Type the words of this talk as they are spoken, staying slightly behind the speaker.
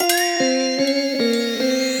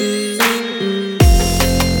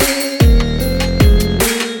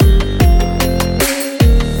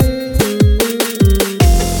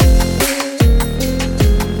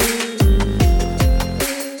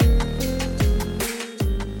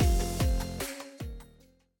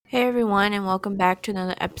everyone, and welcome back to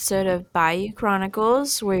another episode of Bayou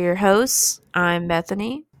Chronicles. We're your hosts. I'm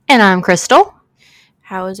Bethany. And I'm Crystal.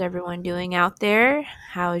 How is everyone doing out there?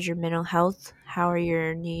 How is your mental health? How are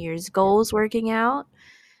your New Year's goals working out?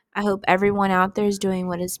 I hope everyone out there is doing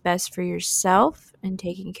what is best for yourself and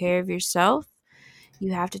taking care of yourself.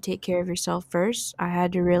 You have to take care of yourself first. I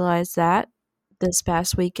had to realize that this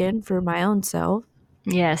past weekend for my own self.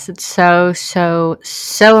 Yes, it's so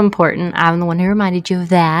important. I'm the one who reminded you of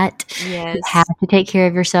that. You have Yes. to take care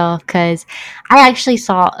of yourself because I actually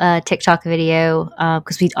saw a TikTok video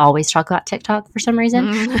because we always talk about TikTok for some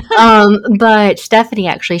reason. But Stephanie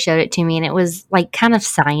actually showed it to me, and it was like kind of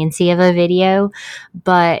sciencey of a video.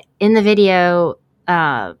 But in the video,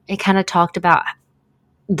 it kind of talked about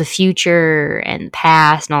the future and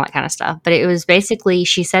past and all that kind of stuff. But it was basically,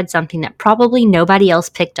 she said something that probably nobody else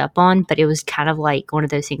picked up on, but it was kind of like one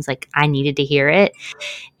of those things like I needed to hear it.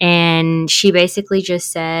 And she basically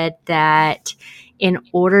just said that in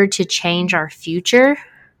order to change our future,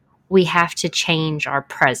 we have to change our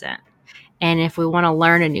present. And if we want to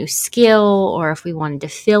learn a new skill or if we wanted to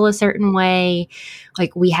feel a certain way,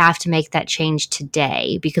 like we have to make that change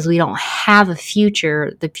today because we don't have a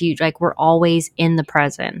future. The future, like we're always in the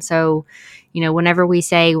present. So, whenever we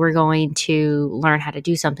say we're going to learn how to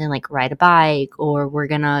do something like ride a bike or we're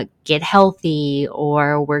going to get healthy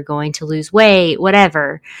or we're going to lose weight,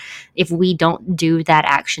 whatever, if we don't do that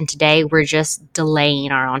action today, we're just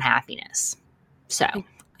delaying our own happiness.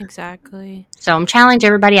 Exactly. So I'm challenging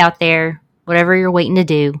everybody out there. Whatever you're waiting to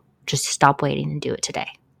do, just stop waiting and do it today.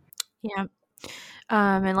 Yeah.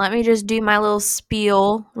 And let me just do my little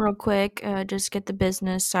spiel real quick. Just get the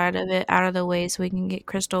business side of it out of the way so we can get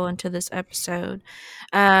Crystal into this episode.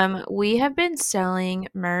 We have been selling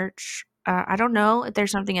merch. I don't know if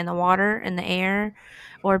there's something in the water, in the air,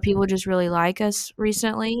 or people just really like us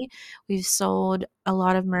recently. We've sold a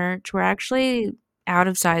lot of merch. We're actually out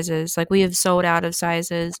of sizes. Like, we have sold out of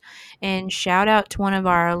sizes. And shout out to one of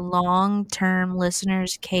our long-term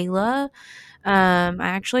listeners, Kayla. I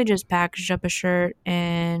actually just packaged up a shirt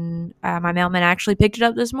and my mailman actually picked it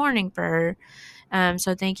up this morning for her.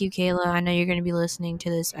 So thank you, Kayla. I know you're going to be listening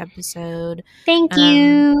to this episode. Thank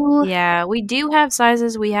you. Yeah, we do have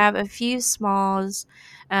sizes. We have a few smalls.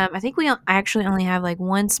 I think we actually only have like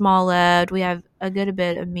one small left. We have a good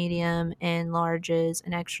bit of medium and larges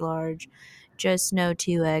and extra large. Just no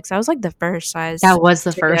 2X. That was like the first size That was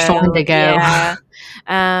the to first go. one to go. Yeah.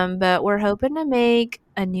 But we're hoping to make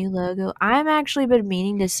a new logo. I'm actually been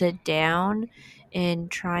meaning to sit down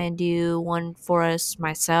and try and do one for us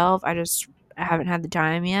myself. I haven't had the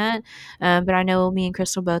time yet. But I know me and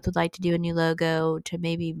Crystal both would like to do a new logo to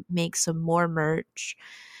maybe make some more merch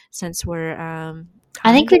since we're I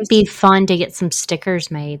kind think of it'd be just. fun to get some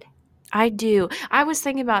stickers made. I do. I was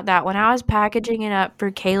thinking about that when I was packaging it up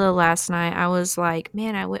for Kayla last night. I was like,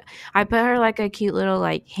 man, I put her like a cute little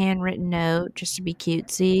like handwritten note just to be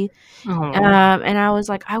cutesy. Oh, And I was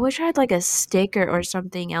like, I wish I had like a sticker or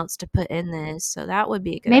something else to put in this. So that would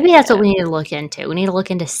be a good maybe that's what idea. we need to look into. We need to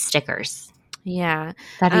look into stickers. Yeah.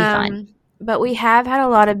 That'd be fun. But we have had a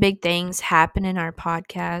lot of big things happen in our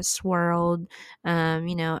podcast world,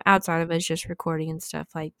 outside of us just recording and stuff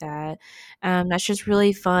like that. That's just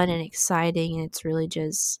really fun and exciting. And it's really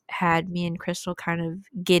just had me and Crystal kind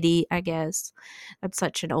of giddy, I guess. That's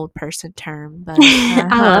such an old person term, but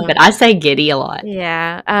I love it. I say giddy a lot.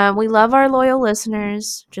 yeah, we love our loyal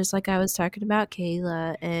listeners, just like I was talking about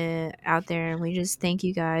Kayla out there, and we just thank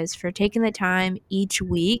you guys for taking the time each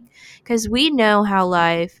week because we know how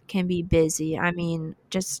life can be busy. I mean,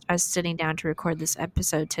 just us sitting down to record this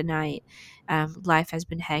episode tonight, life has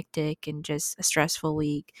been hectic and just a stressful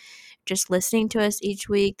week. Just listening to us each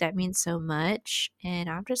week, that means so much, and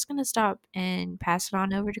I'm just going to stop and pass it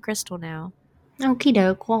on over to Crystal now. Okie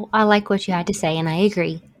doke. Well, I like what you had to say, and I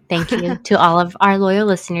agree. Thank you to all of our loyal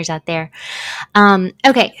listeners out there.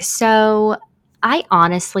 Okay, so I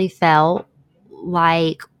honestly felt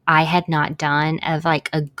like I had not done of like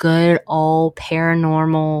a good old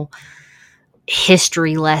paranormal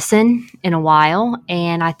history lesson in a while,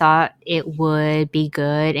 and I thought it would be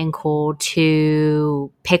good and cool to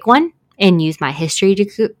pick one and use my history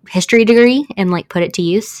degree and like put it to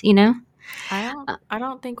use. I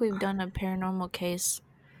don't think we've done a paranormal case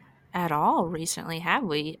at all recently, have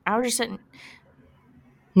we? I was just sitting.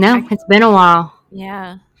 No, I it's been a while.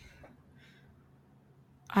 Yeah,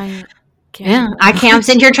 I Yeah, can't. I can't. I'm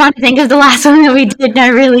sitting here trying to think of the last one that we did, and I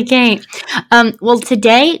really can't. Well,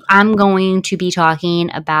 today I'm going to be talking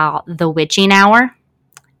about the witching hour.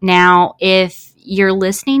 Now, if you're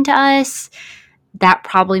listening to us, that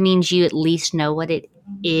probably means you at least know what it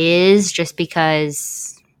is, just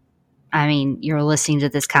because I mean, you're listening to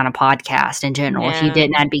this kind of podcast in general. If you Yeah.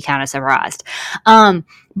 didn't, I'd be kind of surprised.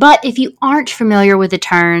 But if you aren't familiar with the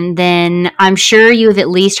term, then I'm sure you have at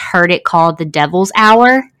least heard it called the devil's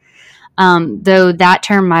hour. Though that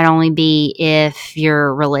term might only be if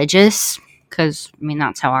you're religious, because, I mean,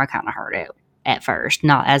 that's how I kind of heard it at first,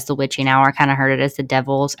 not as the witching hour. I kind of heard it as the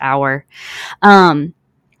devil's hour.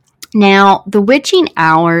 Now, the witching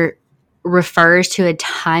hour refers to a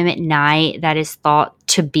time at night that is thought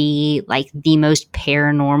to be like the most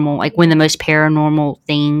paranormal, like when the most paranormal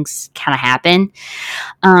things kind of happen.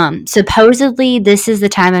 Supposedly, this is the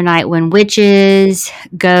time of night when witches,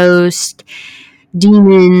 ghosts,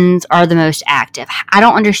 demons are the most active. I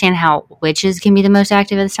don't understand how witches can be the most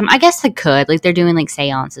active at this time. I guess they could, like they're doing like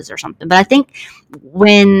seances or something. But I think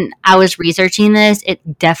when I was researching this,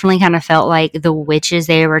 it definitely kind of felt like the witches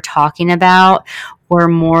they were talking about were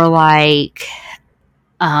more like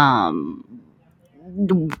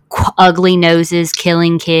ugly noses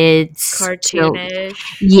killing kids.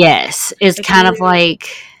 Cartoonish. Yes, it's kind of like,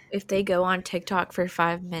 if they go on TikTok for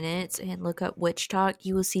 5 minutes and look up witch talk,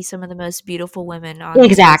 you will see some of the most beautiful women on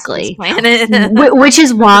exactly this planet. which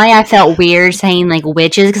is why I felt weird saying like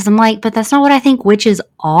witches, because I'm like, but that's not what I think witches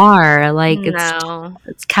are. Like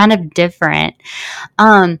it's kind of different.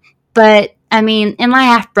 But I mean, in my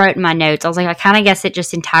half wrote in my notes, I was like, I kind of guess it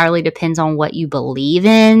just entirely depends on what you believe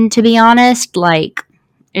in, to be honest. Like,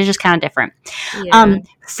 it's just kind of different. Yeah.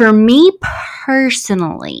 For me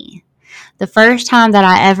personally, the first time that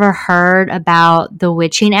I ever heard about the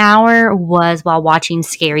witching hour was while watching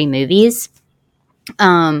scary movies.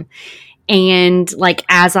 And like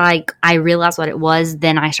as I realized what it was,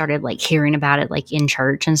 then I started like hearing about it like in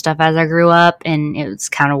church and stuff as I grew up, and it was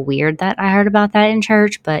kind of weird that I heard about that in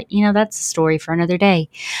church, but you know, that's a story for another day.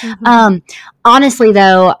 Honestly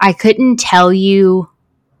though, I couldn't tell you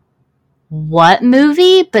what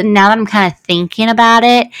movie, but now that I'm kind of thinking about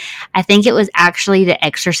it, I think it was actually The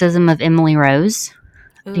Exorcism of Emily Rose.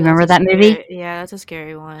 Ooh, do you remember that movie? Yeah, that's a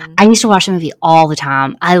scary one. I used to watch the movie all the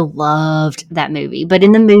time. I loved that movie. But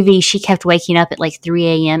in the movie, she kept waking up at like 3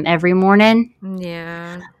 a.m. every morning.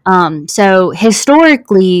 Yeah. So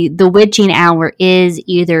historically, the witching hour is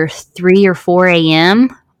either 3 or 4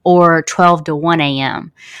 a.m. or 12 to 1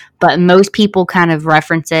 a.m. But most people kind of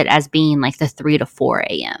reference it as being like the 3 to 4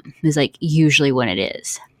 a.m. is like usually when it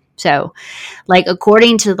is. So, like,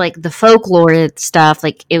 according to like the folklore stuff,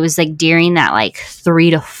 like it was like during that like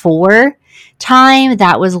 3 to 4 time,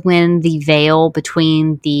 that was when the veil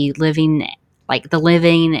between the living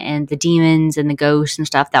and the demons and the ghosts and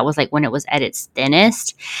stuff, that was like when it was at its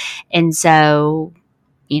thinnest. And so,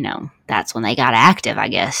 you know, that's when they got active, I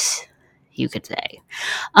guess you could say.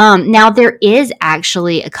 Now, there is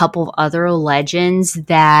actually a couple of other legends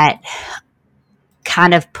that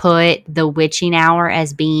kind of put the witching hour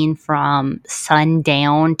as being from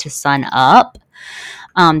sundown to sun up.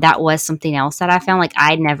 That was something else that I found. Like,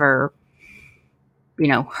 I'd never, you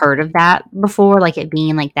know, heard of that before, like it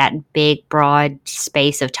being like that big, broad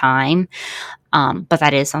space of time. But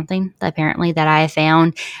that is something that apparently that I have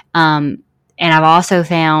found. And I've also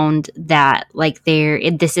found that like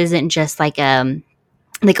this isn't just like a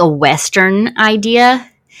Western idea.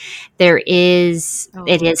 It is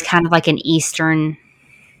kind of like an Eastern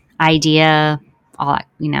idea. All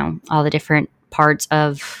the different parts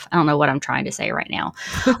of, I don't know what I'm trying to say right now.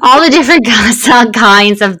 All the different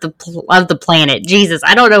kinds of the planet. Jesus,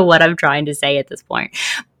 I don't know what I'm trying to say at this point.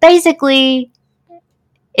 Basically,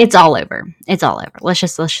 it's all over. It's all over. Let's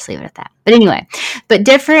just leave it at that. But anyway,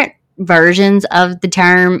 different versions of the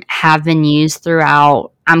term have been used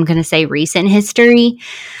throughout, I'm going to say, recent history.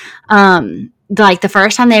 Like the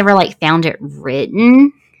first time they ever like found it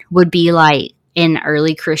written would be like in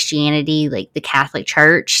early Christianity, like the Catholic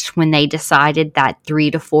Church, when they decided that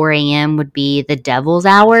 3 to 4 a.m. would be the devil's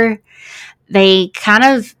hour. They kind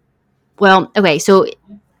of, so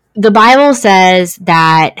the Bible says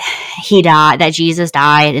that that Jesus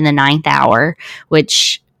died in the 9th hour,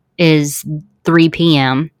 which is 3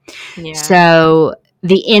 p.m. Yeah. So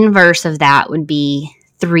the inverse of that would be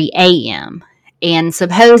 3 a.m. And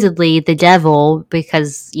supposedly the devil,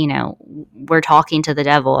 because, you know, we're talking to the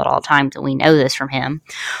devil at all times and we know this from him,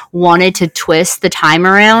 wanted to twist the time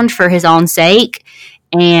around for his own sake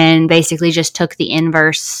and basically just took the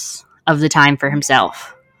inverse of the time for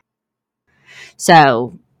himself.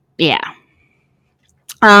 So, yeah.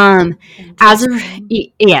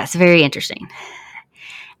 Yes, very interesting.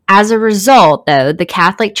 As a result, though, the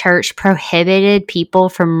Catholic Church prohibited people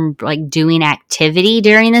from like doing activity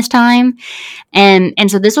during this time.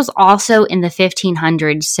 And so this was also in the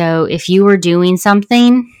 1500s. So if you were doing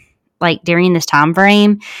something like during this time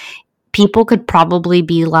frame, people could probably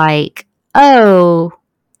be like, oh,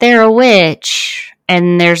 they're a witch.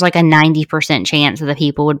 And there's like a 90% chance that the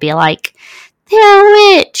people would be like, they're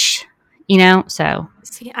a witch. You know? So.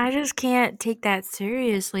 See, I just can't take that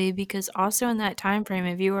seriously because also in that time frame,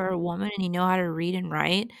 if you were a woman and you know how to read and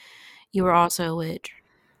write, you were also a witch.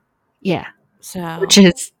 Yeah. Which So,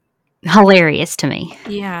 is hilarious to me.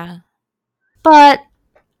 yeah. But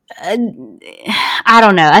I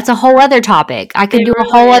don't know. That's a whole other topic. I could It do a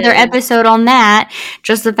really whole other is. episode on that.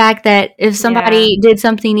 Just the fact that if somebody did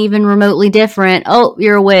something even remotely different, oh,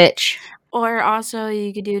 you're a witch. Or also,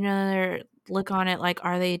 you could do another look on it like,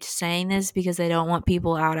 are they saying this because they don't want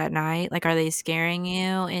people out at night? Like, are they scaring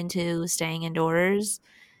you into staying indoors?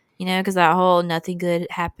 You know, because that whole nothing good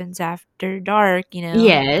happens after dark, you know?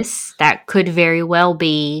 Yes, that could very well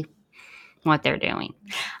be what they're doing.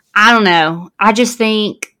 I don't know. I just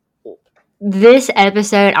think this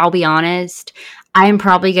episode, I'll be honest, I'm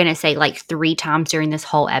probably going to say like 3 times during this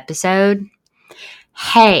whole episode,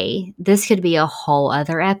 hey, this could be a whole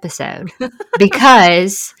other episode.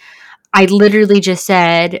 Because I literally just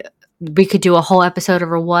said we could do a whole episode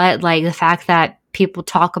over what? Like the fact that people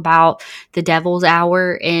talk about the devil's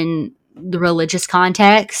hour in the religious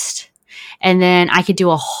context. And then I could do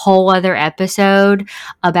a whole other episode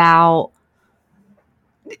about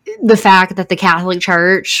the fact that the Catholic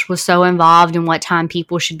Church was so involved in what time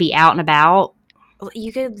people should be out and about.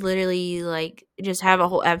 You could literally, like, just have a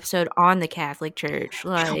whole episode on the Catholic Church.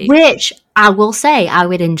 Like, Which I will say I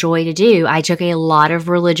would enjoy to do. I took a lot of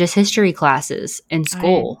religious history classes in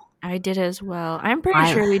school. I did as well. I'm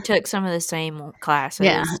pretty sure we took some of the same classes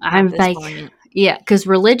Yeah, at I'm this like, point. yeah, because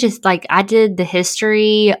religious, like I did the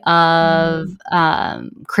history of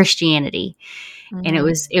Christianity, and it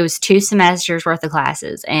was 2 semesters worth of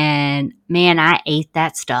classes, and man, I ate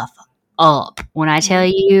that stuff up. When I tell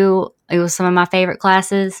you, it was some of my favorite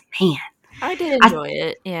classes. Man, I did enjoy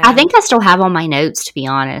it. Yeah, I think I still have all my notes. To be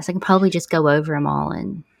honest, I can probably just go over them all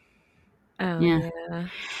and. oh Yeah. yeah.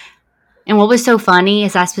 And what was so funny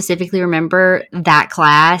is I specifically remember that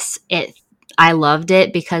class. I loved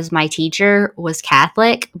it because my teacher was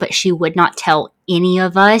Catholic, but she would not tell any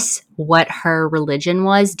of us what her religion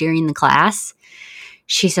was during the class.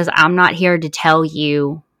 She says, I'm not here to tell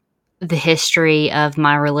you the history of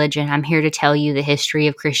my religion. I'm here to tell you the history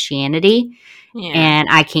of Christianity, and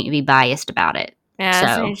I can't be biased about it.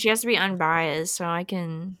 Yeah, So she has to be unbiased, so I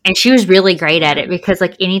can. And she was really great at it because,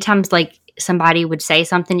 like, anytime like somebody would say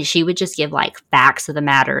something, she would just give like facts of the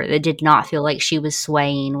matter that did not feel like she was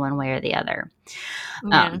swaying one way or the other.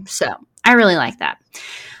 Yeah. So I really like that.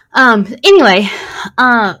 Anyway,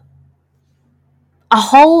 a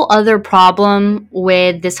whole other problem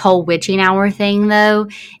with this whole witching hour thing, though,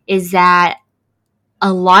 is that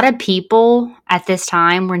a lot of people at this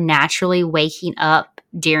time were naturally waking up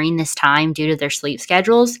during this time due to their sleep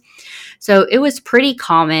schedules. So it was pretty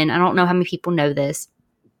common. I don't know how many people know this.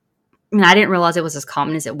 I mean, I didn't realize it was as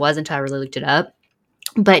common as it was until I really looked it up.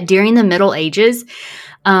 But during the Middle Ages,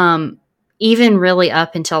 even really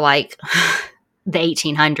up until like the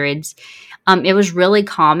 1800s, it was really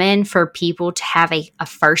common for people to have a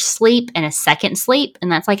first sleep and a second sleep.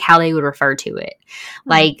 And that's like how they would refer to it.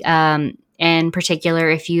 Like, in particular,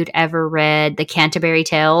 if you'd ever read the Canterbury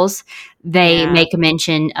Tales, they make a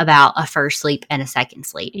mention about a first sleep and a second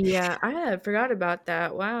sleep. Yeah, I forgot about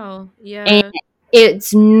that. Wow. Yeah. And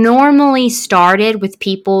it's normally started with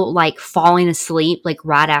people like falling asleep like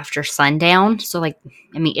right after sundown. So like,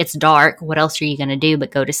 I mean, it's dark. What else are you going to do but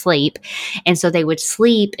go to sleep? And so they would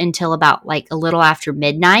sleep until about like a little after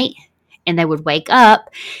midnight. And they would wake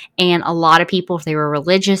up, and a lot of people, if they were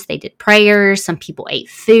religious, they did prayers. Some people ate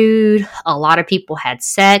food. A lot of people had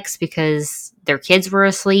sex because their kids were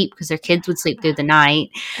asleep, because their kids would sleep through the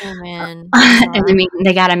night. Oh man. And I mean,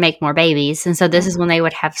 they got to make more babies, and so this is when they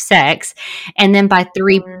would have sex. And then by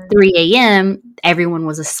 3 a.m., everyone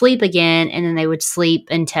was asleep again, and then they would sleep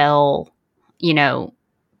until,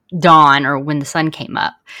 dawn or when the sun came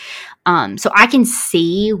up. So I can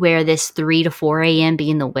see where this 3 to 4 a.m.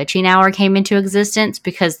 being the witching hour came into existence,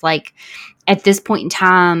 because like at this point in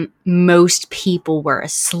time, most people were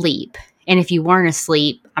asleep. And if you weren't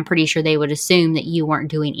asleep, I'm pretty sure they would assume that you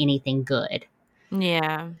weren't doing anything good.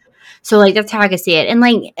 Yeah. So like that's how I could see it. And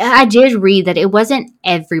like I did read that it wasn't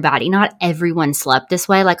everybody, not everyone slept this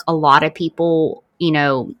way. Like a lot of people,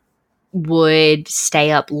 would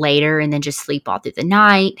stay up later and then just sleep all through the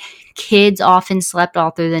night. Kids often slept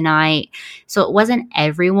all through the night. So it wasn't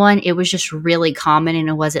everyone. It was just really common, and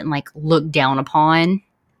it wasn't like looked down upon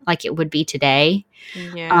like it would be today.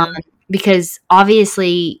 Yeah. Because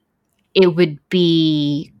obviously it would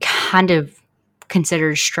be kind of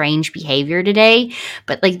considered strange behavior today.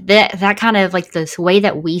 But like that kind of like this way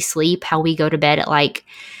that we sleep, how we go to bed at like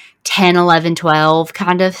 10, 11, 12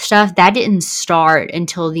 kind of stuff, that didn't start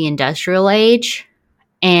until the industrial age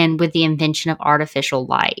and with the invention of artificial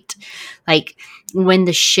light. Like when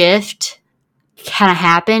the shift kind of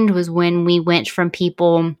happened was when we went from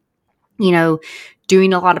people,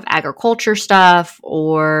 doing a lot of agriculture stuff,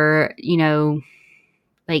 or,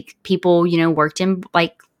 like people, worked in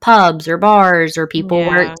like pubs or bars, or people Yeah.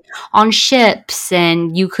 worked on ships,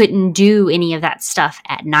 and you couldn't do any of that stuff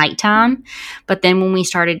at nighttime. But then when we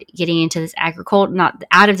started getting into this not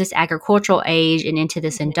out of this agricultural age and into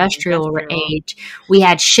this industrial age, we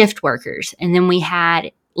had shift workers, and then we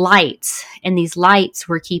had lights, and these lights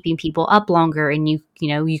were keeping people up longer, and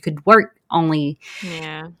you could work only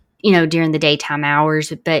during the daytime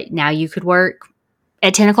hours, but now you could work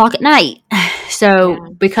at 10 o'clock at night.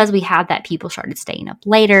 So because we had that, people started staying up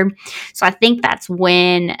later. So I think that's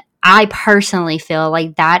when I personally feel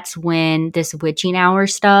like that's when this witching hour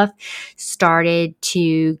stuff started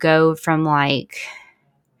to go from like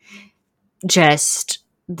just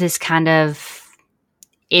this kind of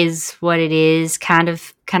is what it is kind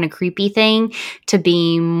of creepy thing to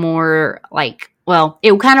being more like, well,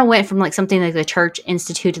 it kind of went from like something like the church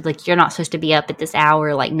instituted, like you're not supposed to be up at this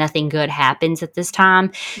hour, like nothing good happens at this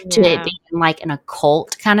time, to it being like an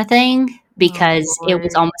occult kind of thing, because it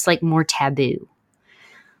was almost like more taboo.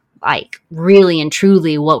 Like really and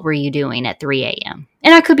truly, what were you doing at 3 a.m.?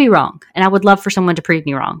 And I could be wrong, and I would love for someone to prove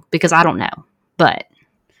me wrong, because I don't know. But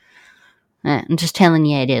I'm just telling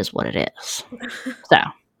you, it is what it is. So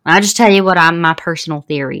I'll just tell you what my personal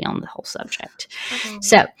theory on the whole subject. Okay.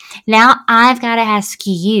 So now I've got to ask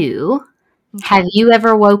you, have you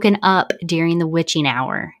ever woken up during the witching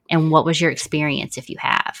hour? And what was your experience if you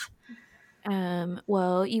have?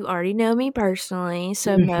 Well, you already know me personally,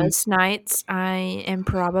 so most nights I am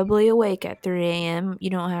probably awake at 3 a.m. You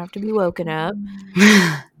don't have to be woken up.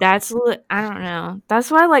 I don't know. That's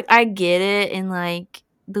why, like, I get it, and, like,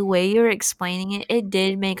 the way you're explaining it, it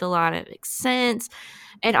did make a lot of sense.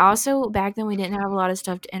 And also, back then, we didn't have a lot of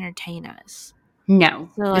stuff to entertain us. No.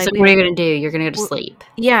 So, like, what are you going to do? You're going to go to sleep.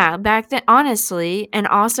 Yeah, back then, honestly. And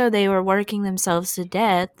also, they were working themselves to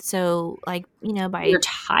death. So, like, by you're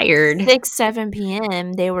tired. 6, 7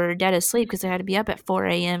 p.m., they were dead asleep because they had to be up at 4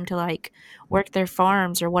 a.m. to, like, work their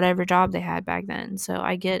farms or whatever job they had back then. So,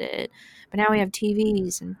 I get it. But now we have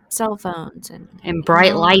TVs and cell phones and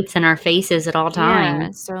bright lights in our faces at all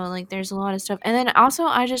times. Yeah, so, like, there's a lot of stuff. And then also,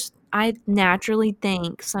 I naturally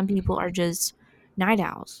think some people are just night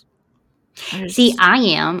owls. See, I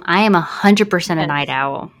am 100% a night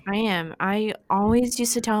owl. I am. I always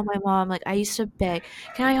used to tell my mom, like, I used to beg,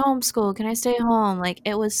 can I homeschool? Can I stay home? Like,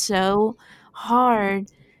 it was so hard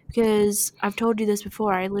because I've told you this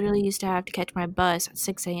before. I literally used to have to catch my bus at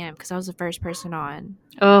 6 a.m. because I was the first person on.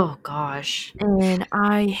 Oh, gosh. And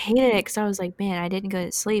I hated it because I was like, man, I didn't go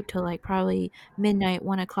to sleep till, like, probably midnight,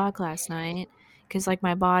 1 o'clock last night. Because, like,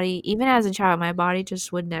 my body, even as a child, my body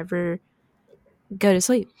just would never go to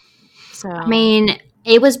sleep. So, I mean,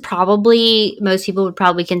 it was probably, most people would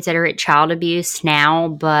probably consider it child abuse now,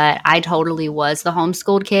 but I totally was the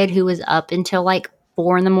homeschooled kid who was up until like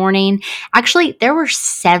 4 a.m. Actually, there were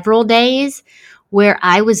several days where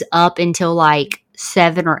I was up until like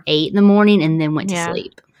 7 or 8 a.m. and then went to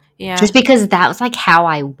sleep. Yeah. Just because that was like how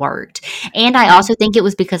I worked. And I also think it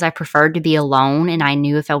was because I preferred to be alone, and I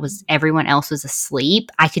knew if everyone else was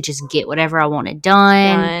asleep, I could just get whatever I wanted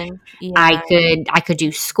done. Yeah. I could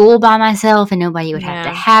do school by myself and nobody would have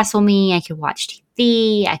to hassle me. I could watch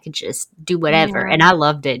TV. I could just do whatever. And I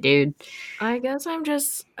loved it, dude. I guess I'm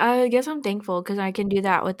thankful because I can do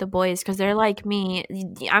that with the boys because they're like me.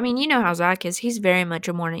 I mean, you know how Zach is. He's very much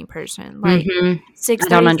a morning person. Like 6:30, I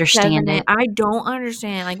don't understand it. I don't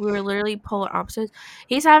understand. Like, we were literally polar opposites.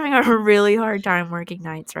 He's having a really hard time working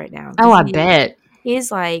nights right now. Oh, I bet.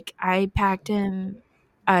 He's like, I packed him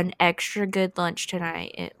an extra good lunch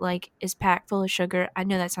tonight. It like is packed full of sugar. I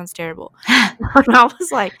know that sounds terrible. And I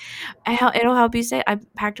was like, it'll help you say. I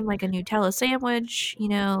packed him like a Nutella sandwich,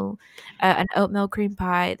 an oatmeal cream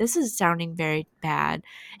pie. This is sounding very bad.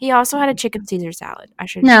 He also had a chicken Caesar salad.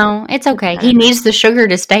 No, it's okay. He needs the sugar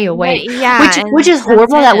to stay awake. Yeah, which is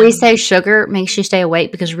horrible that we say sugar makes you stay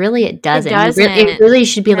awake, because really it doesn't. It really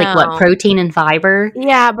should be like what, protein and fiber.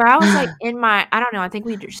 Yeah, but I was like I don't know. I think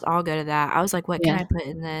we just all go to that. I was like, what can I put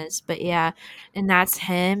in this? But yeah, and that's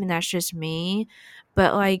him, and that's just me.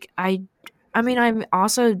 But like I mean, I've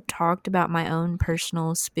also talked about my own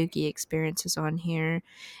personal spooky experiences on here,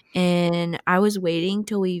 and I was waiting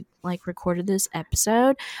till we like recorded this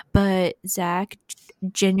episode, but Zach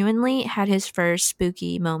genuinely had his first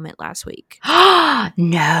spooky moment last week.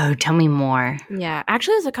 No, tell me more. Yeah,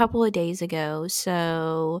 actually, it was a couple of days ago.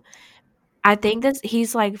 So I think that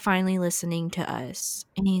he's like finally listening to us,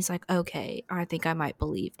 and he's like, "Okay, I think I might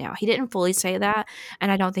believe now." He didn't fully say that,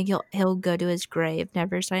 and I don't think he'll go to his grave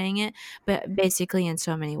never saying it, but basically in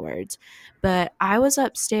so many words. But I was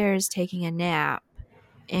upstairs taking a nap,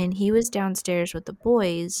 and he was downstairs with the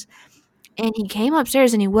boys, and he came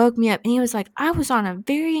upstairs and he woke me up, and he was like, "I was on a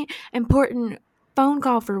very important phone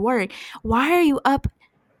call for work. Why are you up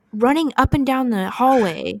running up and down the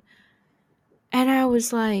hallway?" And I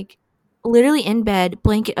was like, literally in bed,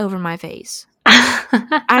 blanket over my face.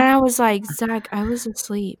 And I was like, "Zach, I was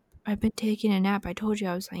asleep. I've been taking a nap. I told you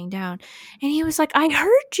I was laying down." And he was like, "I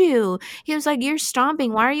heard you." He was like, "You're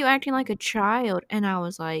stomping. Why are you acting like a child?" And I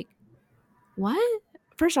was like, "What?"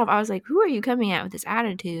 First off, I was like, "Who are you coming at with this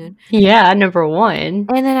attitude?" Yeah, number one.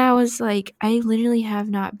 And then I was like, "I literally have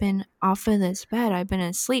not been off of this bed. I've been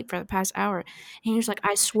asleep for the past hour." And he was like,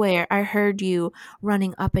 "I swear, I heard you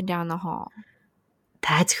running up and down the hall."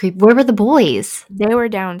 That's creepy. Where were the boys? They were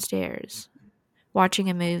downstairs watching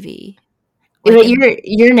a movie. But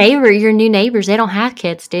your neighbor, your new neighbors, they don't have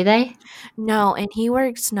kids, do they? No, and he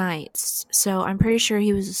works nights, so I'm pretty sure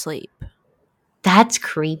he was asleep. That's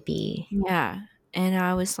creepy. Yeah, and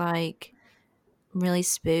I was, like, really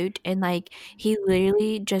spooked, and, like, he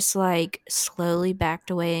literally just, like, slowly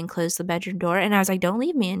backed away and closed the bedroom door, and I was like, "Don't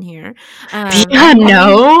leave me in here." Yeah,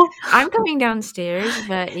 no. I'm coming downstairs,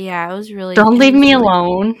 but, yeah, it was Don't leave me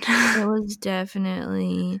alone. It was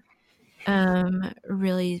definitely,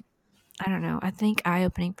 really, I don't know, I think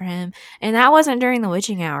eye-opening for him, and that wasn't during the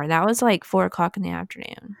witching hour, that was, like, 4 o'clock in the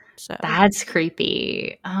afternoon, so That's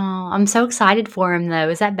creepy. Oh, I'm so excited for him, though.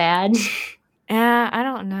 Is that bad? yeah, I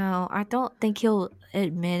don't know, I don't think he'll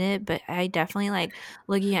admit it, but I definitely, like,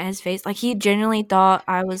 looking at his face, like, he genuinely thought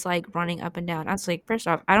I was, like, running up and down. I was like, "First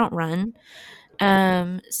off, I don't run,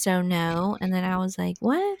 so no," and then I was like,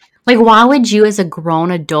 "What?" Like, why would you, as a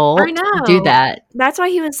grown adult, I do know. that? That's why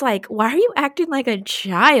he was like, "Why are you acting like a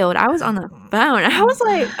child?" I was on the phone. I was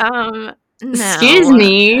like, Excuse no.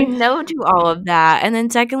 me. No to all of that." And then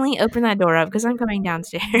secondly, open that door up because I'm coming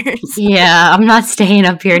downstairs. Yeah, I'm not staying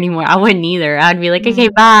up here anymore. I wouldn't either. I'd be like, okay,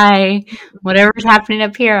 Mm, bye. Whatever's happening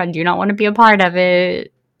up here, I do not want to be a part of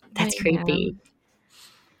it. but That's yeah. creepy.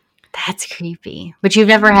 That's creepy. But you've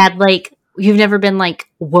never had like you've never been like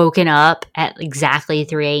woken up at exactly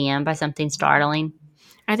 3 a.m. by something startling?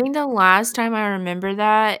 I think the last time I remember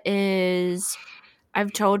that is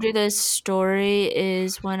I've told you this story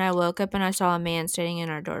is when I woke up and I saw a man standing in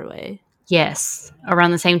our doorway. Yes.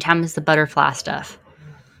 Around the same time as the butterfly stuff.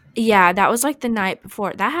 Yeah, that was, like, the night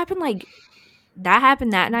before. That happened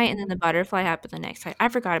that night, and then the butterfly happened the next night. I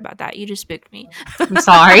forgot about that. You just spooked me. I'm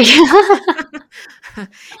sorry.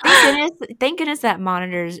 Thank goodness that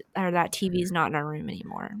monitors or that TV is not in our room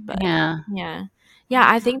anymore, but Yeah. yeah. Yeah,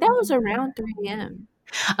 I think that was around 3 AM.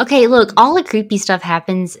 Okay, look, all the creepy stuff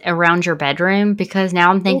happens around your bedroom because now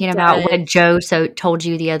I'm thinking It about what does. Joe told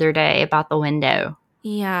you the other day about the window.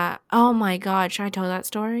 Yeah. Oh my god, should I tell that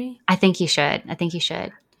story? I think you should. I think you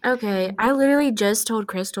should. Okay, I literally just told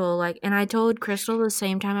Crystal, like, and I told Crystal the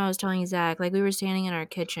same time I was telling Zach. Like, we were standing in our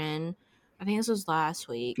kitchen. I think this was last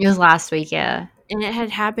week. It was last week, yeah. And it had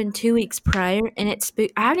happened 2 weeks prior, and it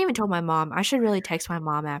spooked. I haven't even told my mom. I should really text my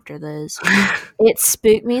mom after this. It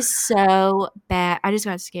spooked me so bad. I just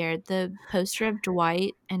got scared. The poster of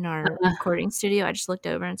Dwight in our recording studio, I just looked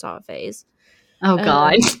over and saw a face. Oh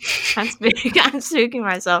God. I'm spooking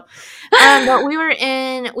myself. But we were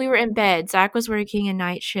in bed. Zach was working a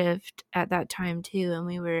night shift at that time too,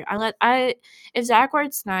 and if Zach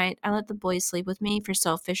works night, I let the boys sleep with me for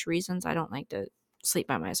selfish reasons. I don't like to sleep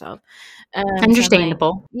by myself. So I'm like,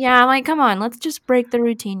 Understandable. yeah, I'm like, come on, let's just break the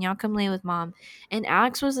routine. Y'all come lay with mom. And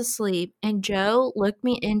Alex was asleep, and Joe looked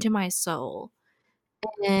me into my soul,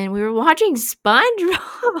 and we were watching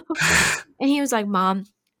SpongeBob, and he was like, "Mom,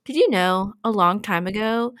 did you know a long time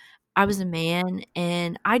ago I was a man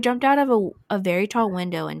and I jumped out of a very tall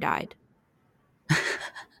window and died?"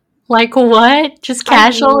 Like what? Just I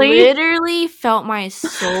casually? literally felt my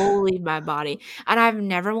soul leave my body, and I've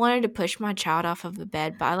never wanted to push my child off of the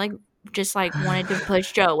bed, but I, like, just, like, wanted to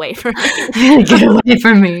push Joe away from me. Get away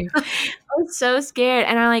from me. I was so scared,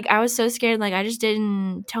 and I was so scared, like, I just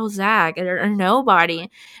didn't tell Zach or nobody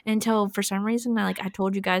until for some reason, I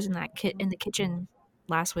told you guys in the kitchen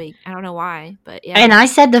last week. I don't know why, but yeah. And I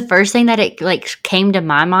said the first thing that it like came to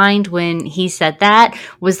my mind when he said that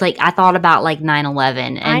was like I thought about like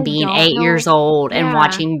 9/11 I and being don't 8 years know. old and Yeah.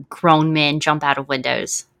 watching grown men jump out of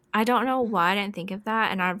windows. I don't know why I didn't think of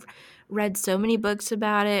that, and I've read so many books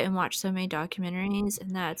about it and watched so many documentaries,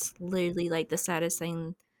 and that's literally like the saddest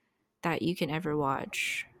thing that you can ever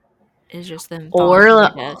watch is just them falling to their Or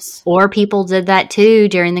deaths. or people did that too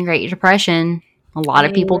during the Great Depression. A lot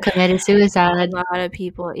of people committed A suicide. lot of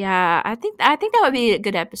people, yeah. I think that would be a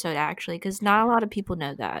good episode actually, because not a lot of people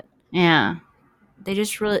know that. Yeah, They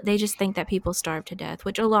just think that people starve to death,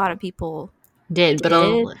 which a lot of people did, but did. A a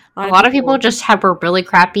lot of lot of people people, just were really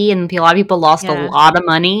crappy, and a lot of people lost a yeah, lot of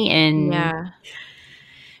money, and yeah.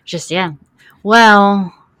 just yeah.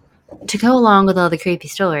 Well, to go along with all the creepy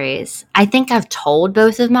stories, I think I've told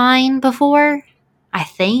both of mine before. I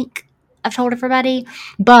think I've told everybody,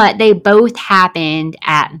 but they both happened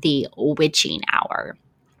at the witching hour.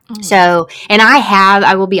 Mm. So, and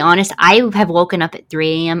I will be honest, I have woken up at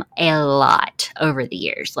 3 a.m. a lot over the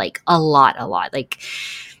years. Like, a lot, a lot. Like,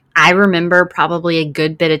 I remember probably a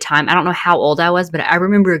good bit of time. I don't know how old I was, but I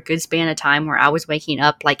remember a good span of time where I was waking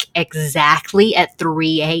up like exactly at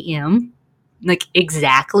 3 a.m. Like,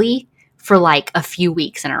 exactly for like a few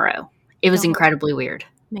weeks in a row. It was Don't incredibly weird.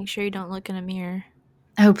 make sure you don't look in a mirror.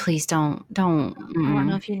 Oh, please don't. Don't. I don't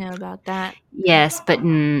know Mm. if you know about that. Yes, but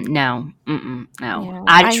no. No. Yeah,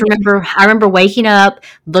 I just remember waking up,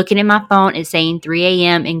 looking at my phone and saying 3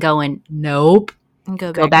 a.m. and going, nope, and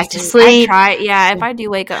go go back to back to sleep. I sleep. try. Yeah, if I do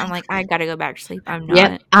wake up, I'm like, I gotta go back to sleep. I'm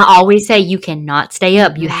Yep. not. I always say you cannot stay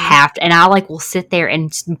up. You Mm-mm. have to. And I like will sit there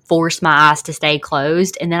and force my eyes to stay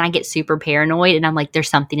closed. And then I get super paranoid and I'm like, there's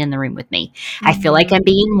something in the room with me. I feel like Mhm. I'm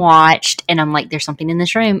being watched and I'm like, there's something in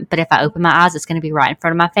this room. But if I open my eyes, it's going to be right in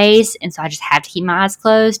front of my face. And so I just have to keep my eyes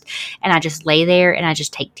closed. And I just lay there and I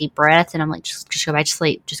just take deep breaths and I'm like, just go back to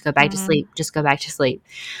sleep. Just go back to sleep. Just go back to sleep.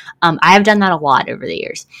 I have done that a lot over the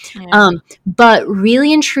years. Yeah. But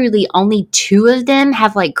really and truly, only 2 of them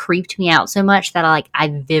have like creeped me out so much that I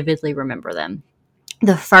vividly remember them.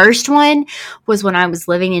 The first one was when I was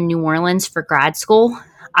living in New Orleans for grad school.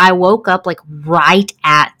 I woke up like right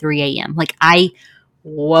at 3 a.m. Like I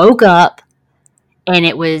woke up and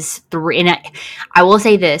it was 3. And I will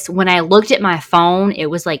say this, when I looked at my phone, it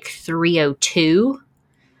was like 3:02.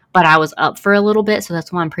 But I was up for a little bit, so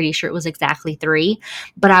that's why I'm pretty sure it was exactly 3.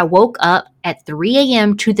 But I woke up at 3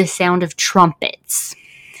 a.m. to the sound of trumpets.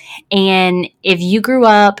 And if you grew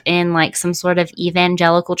up in like some sort of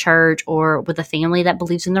evangelical church or with a family that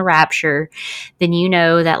believes in the rapture, then you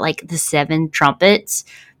know that like the 7 trumpets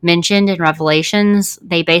mentioned in Revelations,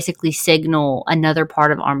 they basically signal another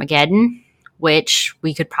part of Armageddon, which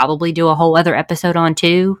we could probably do a whole other episode on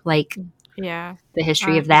too, like Yeah. the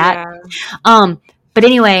history of that. Yeah. But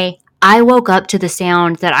anyway, I woke up to the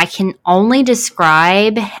sound that I can only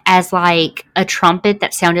describe as like a trumpet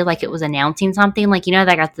that sounded like it was announcing something. Like, you know,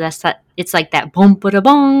 that it's like that boom ba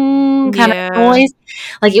boom kind of Yeah. noise.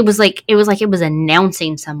 Like it was like it was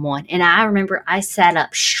announcing someone. And I remember I sat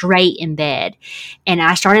up straight in bed and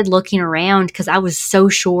I started looking around because I was so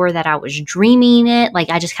sure that I was dreaming it. Like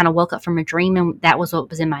I just kind of woke up from a dream and that was what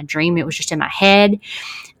was in my dream. It was just in my head.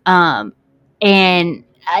 And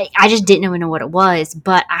I just didn't even know what it was,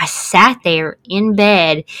 but I sat there in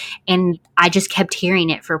bed and I just kept hearing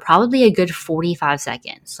it for probably a good 45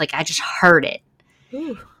 seconds. Like I just heard it.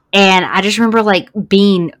 Ooh. And I just remember like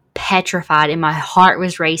being petrified and my heart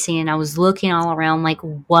was racing and I was looking all around like,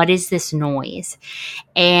 what is this noise?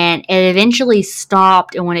 And it eventually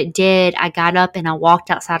stopped. And when it did, I got up and I walked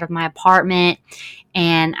outside of my apartment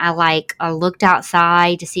and I looked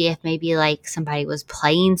outside to see if maybe like somebody was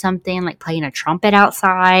playing something, like playing a trumpet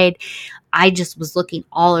outside. I just was looking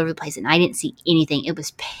all over the place and I didn't see anything. It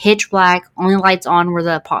was pitch black. Only lights on were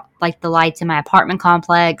the lights in my apartment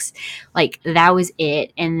complex. Like that was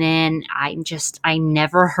it. And then I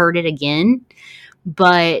never heard it again.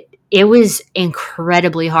 But it was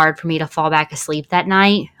incredibly hard for me to fall back asleep that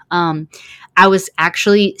night. I was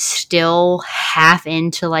actually still half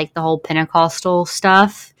into like the whole Pentecostal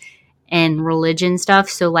stuff and religion stuff.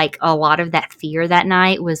 So like a lot of that fear that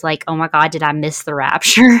night was like, oh my God, did I miss the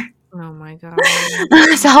rapture? Oh my God.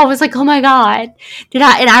 So I was like, oh my God, did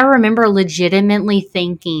I? And I remember legitimately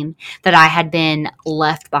thinking that I had been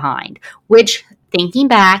left behind, which thinking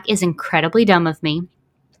back is incredibly dumb of me.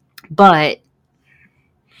 But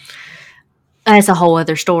That's a whole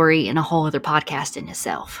other story and a whole other podcast in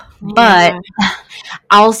itself. But Yeah.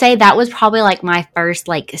 I'll say that was probably like my first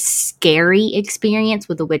like scary experience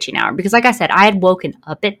with the witching hour, because like I said, I had woken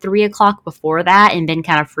up at 3 o'clock before that and been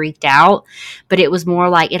kind of freaked out, but it was more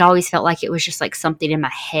like, it always felt like it was just like something in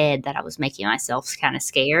my head that I was making myself kind of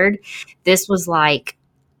scared. This was like,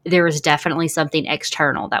 there was definitely something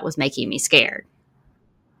external that was making me scared.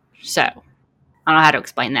 So I don't know how to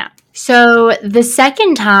explain that. So the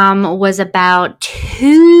second time was about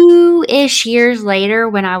 2-ish years later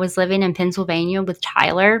when I was living in Pennsylvania with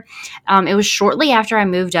Tyler. It was shortly after I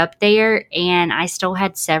moved up there, and I still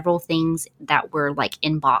had several things that were like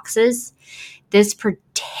in boxes. This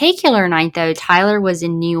particular night, though, Tyler was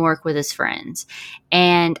in New York with his friends,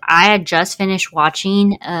 and I had just finished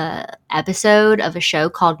watching an episode of a show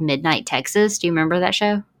called Midnight Texas. Do you remember that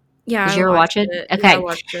show? Yeah, Did I you ever watch watched it? it. Yeah, I Okay.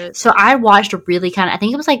 watched it. So I watched a really kind of, I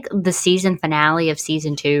think it was like the season finale of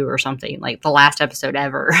season 2 or something, like the last episode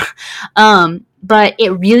ever. But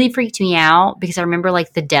it really freaked me out because I remember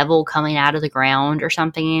like the devil coming out of the ground or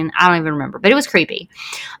something. I don't even remember, but it was creepy.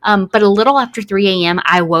 But a little after 3 a.m.,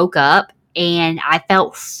 I woke up and I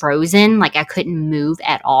felt frozen, like I couldn't move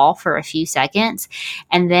at all for a few seconds.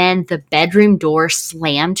 And then the bedroom door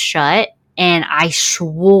slammed shut. And I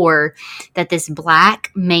swore that this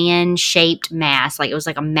black man shaped mass, like it was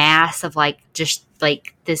like a mass of like just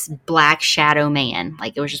like this black shadow man,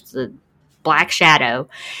 like it was just a black shadow,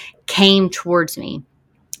 came towards me.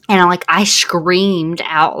 And I screamed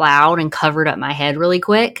out loud and covered up my head really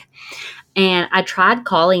quick. And I tried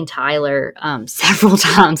calling Tyler several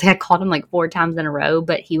times. I called him like 4 times in a row,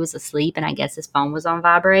 but he was asleep, and I guess his phone was on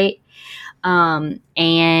vibrate.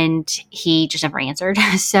 And he just never answered.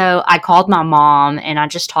 So I called my mom, and I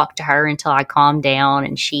just talked to her until I calmed down,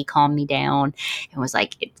 and she calmed me down and was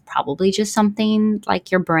like, it's probably just something,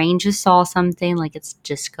 like your brain just saw something, like it's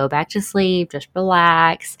just go back to sleep, just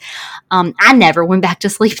relax. I never went back to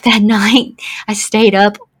sleep that night. I stayed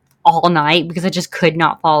up all night because I just could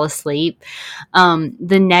not fall asleep.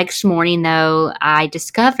 The next morning, though, I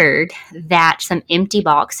discovered that some empty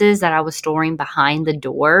boxes that I was storing behind the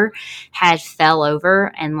door had fell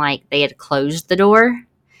over, and like they had closed the door.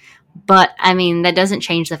 But I mean, that doesn't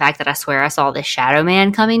change the fact that I swear I saw this shadow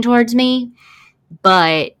man coming towards me.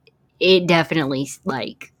 But it definitely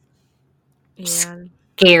like Yeah.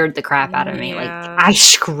 scared the crap out of me. Like Yeah. I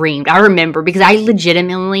screamed. I remember because I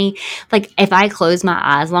legitimately, like, if I close my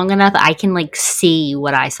eyes long enough, I can like see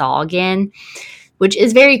what I saw again, which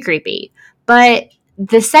is very creepy. But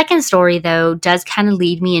the second story, though, does kind of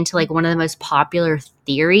lead me into like one of the most popular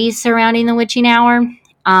theories surrounding the witching hour,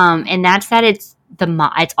 and that's that it's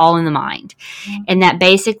all in the mind, and that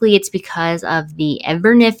basically it's because of the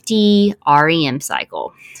ever nifty REM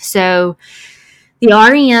cycle. So the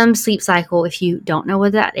REM sleep cycle, if you don't know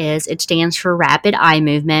what that is, it stands for rapid eye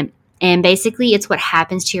movement. And basically, it's what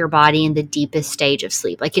happens to your body in the deepest stage of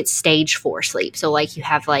sleep. Like it's stage 4 sleep. So, like, you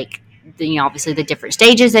have like, obviously the different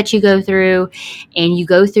stages that you go through, and you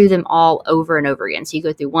go through them all over and over again. So you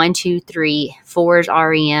go through 1, 2, 3, 4 is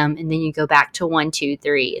REM, and then you go back to 1, 2,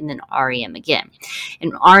 3, and then REM again.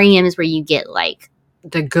 And REM is where you get like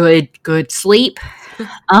the good sleep.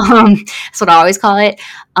 That's what I always call it.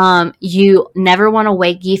 You never want to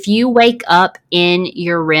wake. If you wake up in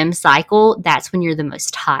your REM cycle, that's when you're the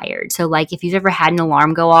most tired. So, like, if you've ever had an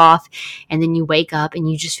alarm go off and then you wake up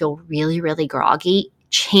and you just feel really, really groggy,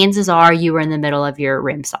 chances are you were in the middle of your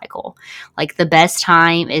REM cycle. Like, the best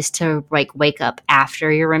time is to like wake up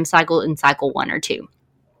after your REM cycle in cycle 1 or 2.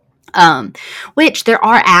 Which there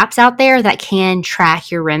are apps out there that can track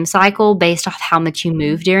your REM cycle based off how much you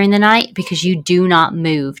move during the night, because you do not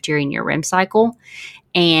move during your REM cycle,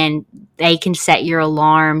 and they can set your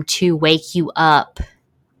alarm to wake you up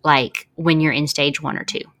like when you're in stage 1 or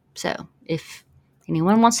 2. So if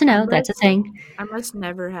anyone wants to know, that's a thing. I must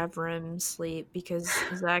never have REM sleep because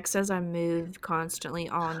Zach says I move constantly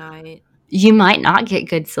all night. You might not get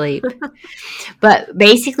good sleep. But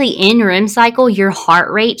basically, in REM cycle, your heart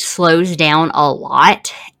rate slows down a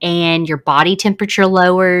lot, and your body temperature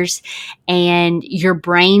lowers, and your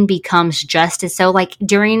brain becomes just as so. Like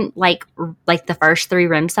during like the first 3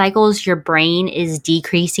 REM cycles, your brain is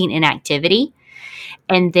decreasing in activity.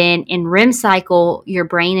 And then in REM cycle, your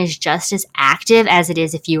brain is just as active as it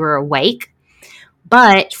is if you were awake.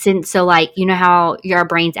 But like, you know how your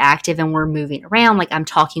brain's active and we're moving around, like I'm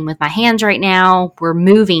talking with my hands right now, we're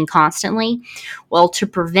moving constantly. Well, to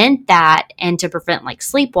prevent that and to prevent like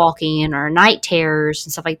sleepwalking or night terrors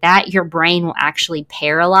and stuff like that, your brain will actually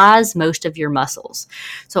paralyze most of your muscles.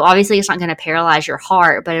 So obviously it's not going to paralyze your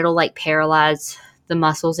heart, but it'll like paralyze the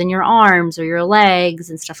muscles in your arms or your legs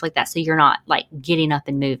and stuff like that. So you're not like getting up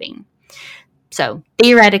and moving. So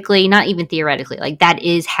theoretically, not even theoretically, like that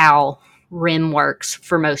is how REM works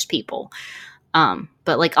for most people.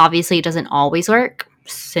 But like obviously it doesn't always work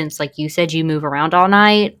since like you said you move around all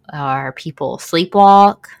night or people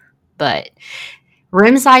sleepwalk. But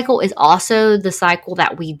REM cycle is also the cycle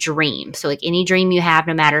that we dream. So like any dream you have,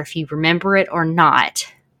 no matter if you remember it or not,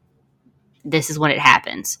 this is when it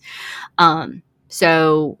happens.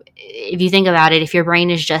 So if you think about it, if your brain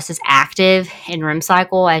is just as active in REM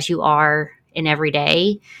cycle as you are in every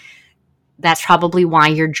day, that's probably why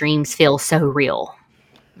your dreams feel so real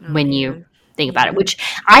when you think about it. Which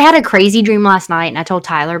I had a crazy dream last night and I told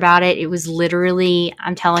Tyler about it. It was literally,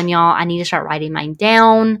 I'm telling y'all, I need to start writing mine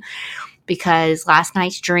down because last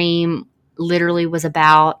night's dream literally was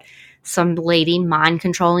about some lady mind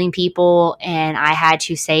controlling people and I had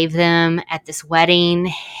to save them at this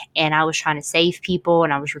wedding and I was trying to save people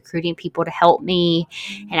and I was recruiting people to help me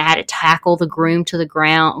and I had to tackle the groom to the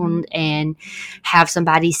ground and have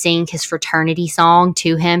somebody sing his fraternity song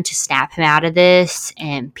to him to snap him out of this,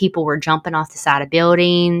 and people were jumping off the side of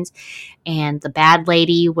buildings and the bad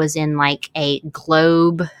lady was in like a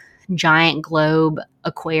giant globe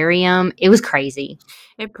aquarium. It was crazy.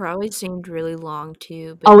 It probably seemed really long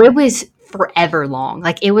too. But it was forever long.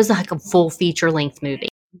 Like it was like a full feature length movie.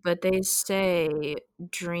 But they say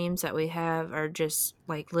dreams that we have are just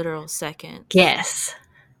like literal seconds. Yes.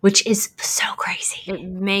 Which is so crazy. It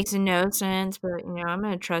makes no sense, but I'm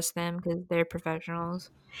going to trust them because they're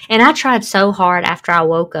professionals. And I tried so hard after I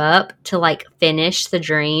woke up to like finish the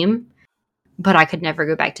dream, but I could never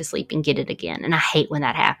go back to sleep and get it again. And I hate when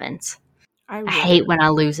that happens. I hate when I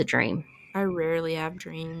lose a dream. I rarely have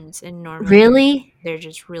dreams, and normally really they're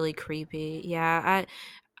just really creepy. Yeah,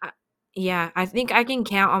 I think I can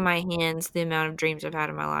count on my hands the amount of dreams I've had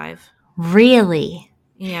in my life. Really?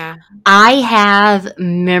 Yeah. I have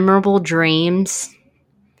memorable dreams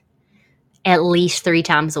at least 3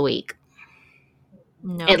 times a week.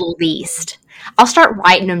 No. At least. I'll start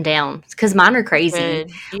writing them down because mine are crazy.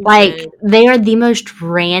 Like they are the most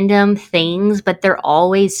random things, but they're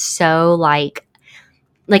always so like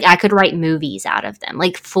I could write movies out of them,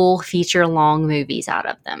 like full feature long movies out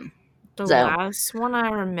of them. The last one I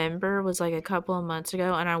remember was like a couple of months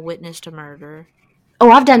ago, and I witnessed a murder. Oh,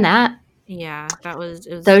 I've done that. Yeah, it was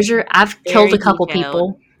I've killed a couple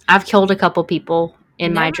people. I've killed a couple people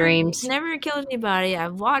in my dreams. Never killed anybody.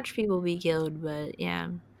 I've watched people be killed, but yeah.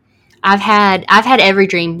 I've had every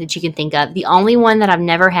dream that you can think of. The only one that I've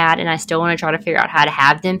never had, and I still want to try to figure out how to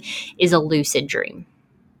have them, is a lucid dream.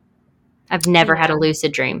 I've never had a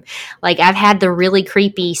lucid dream. Like I've had the really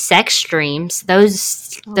creepy sex dreams.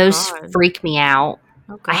 Those freak me out.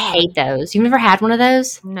 I hate those. You've never had one of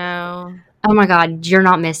those? No. Oh my God, you're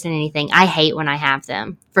not missing anything. I hate when I have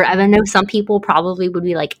them. I know some people probably would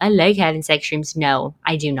be like, I like having sex dreams. No,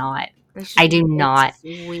 I do not. I do not.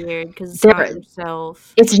 It's weird because it's not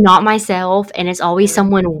yourself. It's not myself, and it's always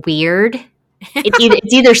someone weird.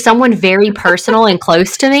 It's either someone very personal and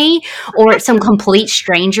close to me, or it's some complete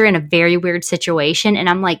stranger in a very weird situation. And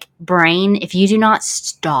I'm like, brain, if you do not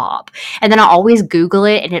stop. And then I always Google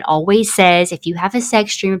it, and it always says if you have a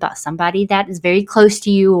sex dream about somebody that is very close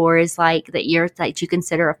to you, or is like that you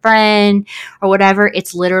consider a friend or whatever,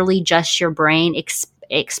 it's literally just your brain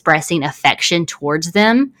expressing affection towards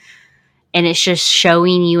them. And it's just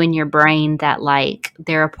showing you in your brain that like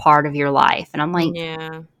they're a part of your life. And I'm like,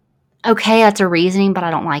 yeah. Okay, that's a reasoning, but I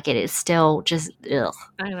don't like it. It's still just ugh.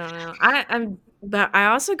 I don't know. But I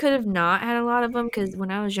also could have not had a lot of them because when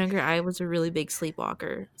I was younger, I was a really big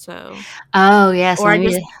sleepwalker. So. Oh yes. Or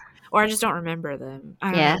I just don't remember them.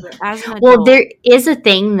 Yeah. As an adult. Well, there is a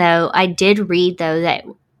thing though. I did read though that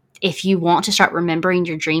if you want to start remembering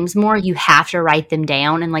your dreams more, you have to write them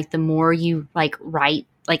down, and like the more you like write.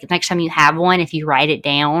 Like next time you have one, if you write it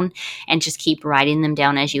down and just keep writing them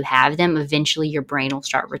down as you have them, eventually your brain will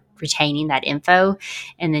start retaining that info,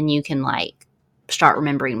 and then you can like start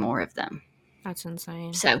remembering more of them. That's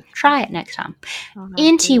insane. So try it next time.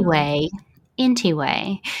 Anyway,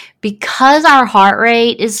 because our heart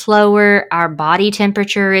rate is lower, our body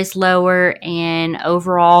temperature is lower, and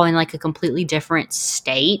overall in like a completely different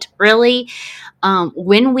state, really,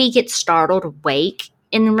 when we get startled awake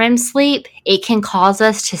in REM sleep, it can cause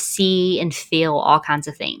us to see and feel all kinds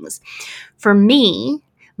of things. For me,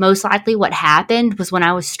 most likely what happened was when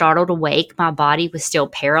I was startled awake, my body was still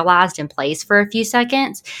paralyzed in place for a few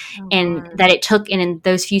seconds. Oh And God. that it took, and in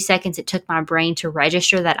those few seconds, it took my brain to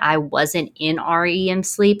register that I wasn't in REM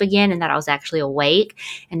sleep again and that I was actually awake.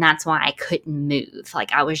 And that's why I couldn't move.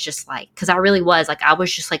 Like, I was just like, because I really was, like, I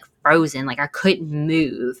was just like frozen. Like, I couldn't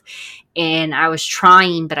move. And I was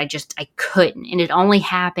trying, but I couldn't. And it only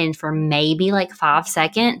happened for maybe like 5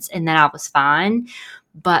 seconds, and then I was fine.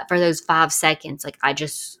 But for those 5 seconds, like, I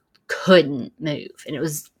just couldn't move. And it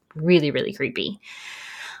was really, really creepy.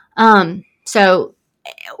 So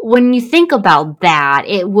when you think about that,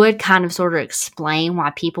 it would kind of sort of explain why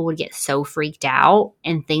people would get so freaked out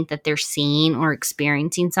and think that they're seeing or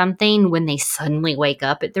experiencing something when they suddenly wake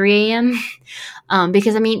up at 3 a.m.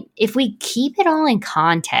 Because, I mean, if we keep it all in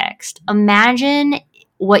context, imagine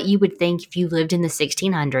what you would think if you lived in the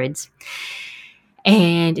 1600s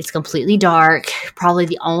and it's completely dark. Probably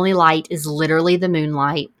the only light is literally the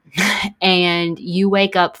moonlight. And you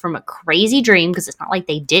wake up from a crazy dream, because it's not like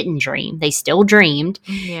they didn't dream, they still dreamed.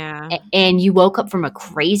 Yeah. And you woke up from a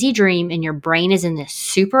crazy dream and your brain is in this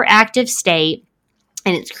super active state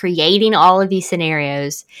and it's creating all of these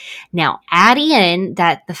scenarios. Now, add in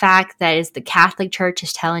that the fact that is the Catholic Church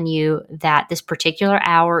is telling you that this particular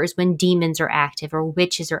hour is when demons are active or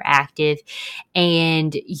witches are active,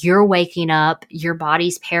 and you're waking up, your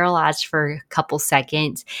body's paralyzed for a couple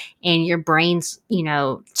seconds, and your brain's,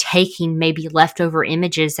 taking maybe leftover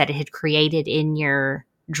images that it had created in your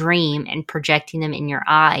dream and projecting them in your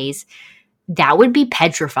eyes. That would be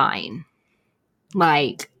petrifying.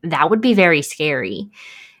 Like, that would be very scary.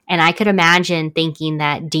 And I could imagine thinking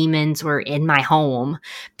that demons were in my home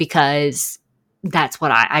because that's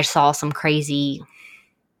what I saw some crazy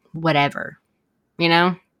whatever,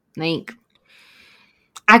 Like,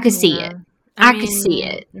 I could see it. I could see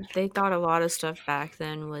it. They thought a lot of stuff back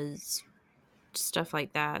then was stuff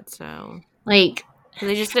like that, so. Like,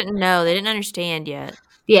 they just didn't know. They didn't understand yet.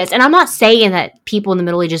 Yes, and I'm not saying that people in the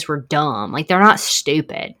Middle Ages were dumb. Like, they're not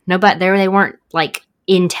stupid. No, but they weren't like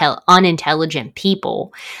unintelligent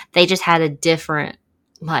people. They just had a different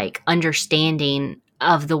like understanding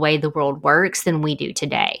of the way the world works than we do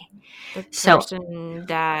today. The person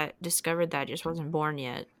that discovered that just wasn't born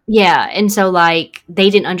yet. Yeah, and so like they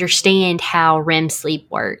didn't understand how REM sleep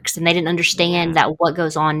works, and they didn't understand that what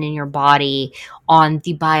goes on in your body on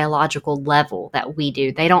the biological level that we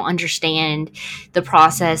do. They don't understand the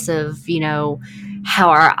process of, how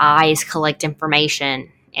our eyes collect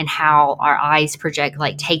information and how our eyes project,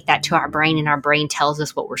 like take that to our brain, and our brain tells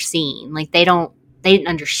us what we're seeing. Like they didn't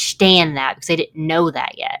understand that because they didn't know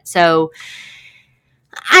that yet. So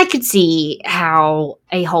I could see how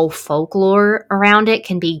a whole folklore around it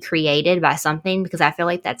can be created by something, because I feel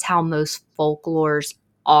like that's how most folklores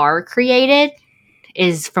are created,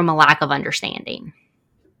 is from a lack of understanding.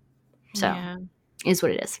 So, is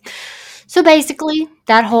what it is. So basically,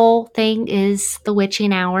 that whole thing is the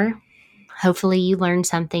witching hour. Hopefully you learned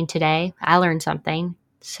something today. I learned something.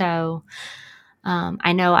 So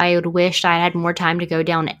I know I would wish I had more time to go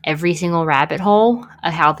down every single rabbit hole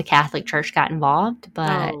of how the Catholic Church got involved,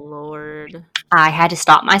 but oh Lord, I had to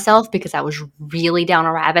stop myself because I was really down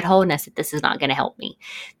a rabbit hole, and I said, this is not going to help me.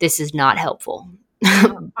 This is not helpful.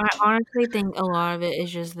 I honestly think a lot of it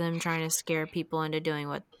is just them trying to scare people into doing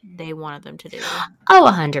what they wanted them to do.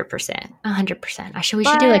 Oh, 100%. 100%. We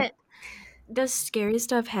should do it. Does scary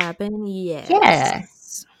stuff happen? Yes. Yeah.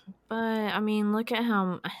 But, I mean, look at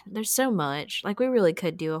how there's so much. Like, we really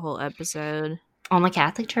could do a whole episode on the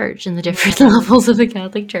Catholic Church and the different levels of the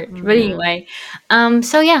Catholic Church. But anyway,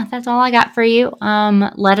 so yeah, that's all I got for you.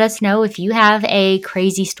 Let us know if you have a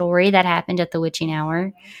crazy story that happened at the witching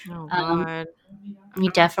hour. Oh, God.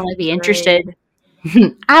 You'd definitely be interested.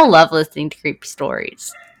 I love listening to creepy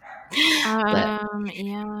stories.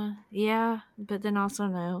 Yeah, but then also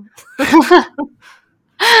no.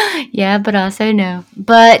 Yeah, but also no.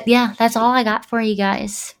 But yeah, that's all I got for you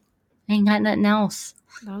guys. Ain't got nothing else.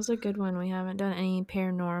 That was a good one. We haven't done any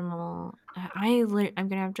paranormal. I'm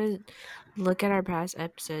gonna have to look at our past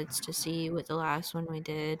episodes to see what the last one we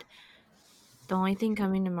did. The only thing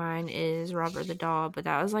coming to mind is Robert the Doll, but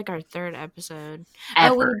that was like our third episode.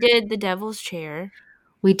 Ever. Oh, we did the Devil's Chair.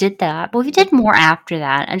 We did that, but we did more after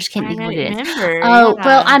that. I just can't think what it is. Oh,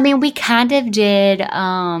 well, I mean, we kind of did.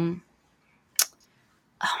 Oh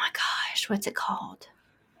my gosh, what's it called?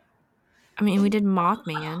 I mean, we did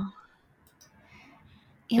Mothman.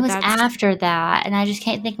 It was after that, and I just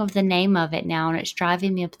can't think of the name of it now, and it's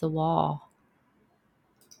driving me up the wall.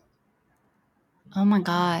 Oh my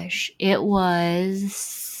gosh, it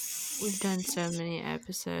was. We've done so many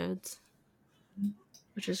episodes,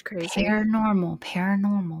 which is crazy.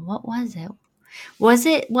 Paranormal. What was it? Was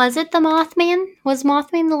it the Mothman? Was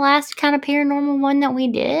Mothman the last kind of paranormal one that we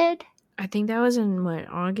did? I think that was in what,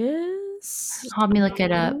 August? Let me look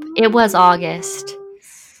it up. It was August.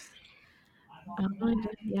 Oh my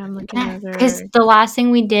god! Yeah, I'm looking at Because her. the last thing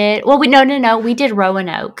we did, well, no, we did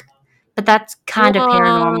Roanoke, but that's kind of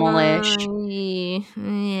paranormal-ish.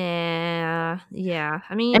 Yeah.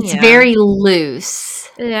 I mean, It's yeah, very loose,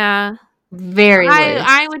 yeah. very loose.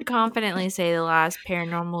 I would confidently say the last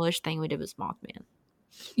paranormal-ish thing we did was Mothman.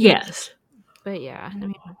 Yes. But yeah, I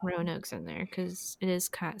mean, Roanoke's in there because it is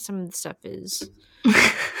some of the stuff is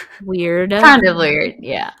weird. Kind of weird,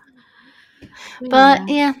 yeah. But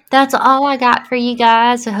yeah, that's all I got for you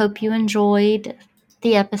guys. I hope you enjoyed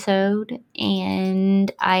the episode,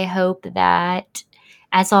 and I hope that,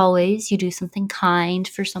 as always, you do something kind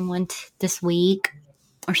for someone this week,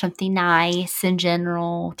 or something nice in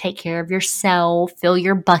general. Take care of yourself, fill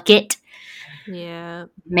your bucket. Yeah.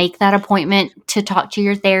 Make that appointment to talk to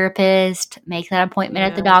your therapist. Make that appointment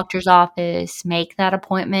at the doctor's office. Make that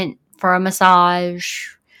appointment for a massage.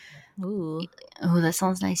 Ooh. Oh, that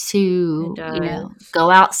sounds nice too. It You know, does. go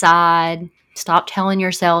outside. Stop telling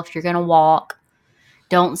yourself you're going to walk.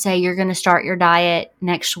 Don't say you're going to start your diet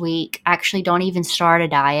next week. Actually, don't even start a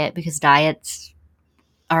diet, because diets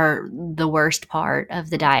are the worst part of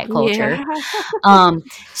the diet culture. Yeah.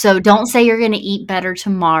 So don't say you're going to eat better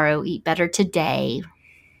tomorrow. Eat better today.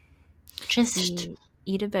 Just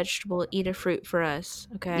eat a vegetable, eat a fruit for us,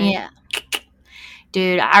 okay? Yeah.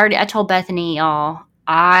 Dude, I told Bethany, y'all,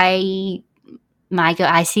 I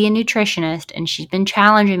see a nutritionist, and she's been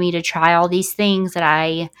challenging me to try all these things that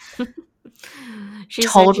I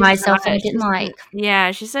told myself that I didn't like.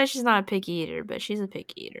 Yeah, she says she's not a picky eater, but she's a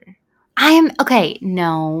picky eater.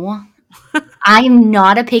 No. I am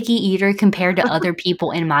not a picky eater compared to other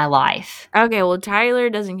people in my life. Okay, well, Tyler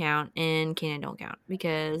doesn't count and Kenan don't count,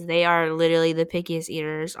 because they are literally the pickiest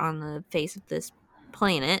eaters on the face of this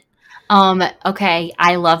planet. Okay,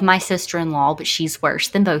 I love my sister-in-law, but she's worse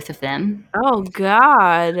than both of them. Oh,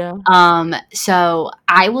 God. So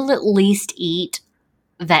I will at least eat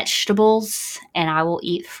vegetables, and I will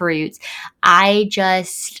eat fruits. I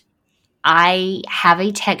have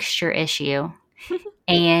a texture issue,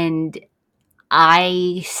 and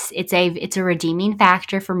it's a redeeming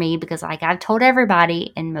factor for me, because, like I've told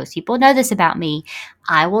everybody, and most people know this about me,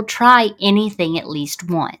 I will try anything at least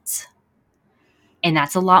once. And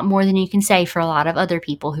that's a lot more than you can say for a lot of other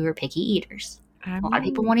people who are picky eaters. A lot of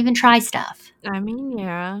people won't even try stuff. I mean,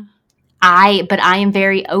 yeah. But I am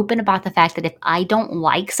very open about the fact that if I don't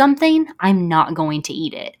like something, I'm not going to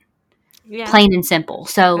eat it. Yeah. Plain and simple.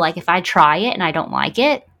 So, like, if I try it and I don't like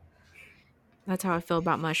it. That's how I feel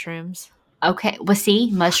about mushrooms. Okay. Well, see,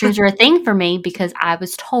 mushrooms are a thing for me, because I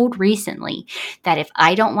was told recently that if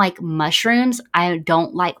I don't like mushrooms, I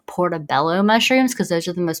don't like portobello mushrooms, because those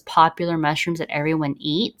are the most popular mushrooms that everyone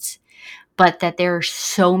eats. But that there are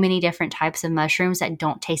so many different types of mushrooms that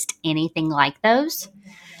don't taste anything like those.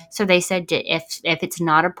 So they said, if it's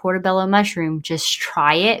not a portobello mushroom, just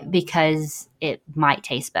try it, because it might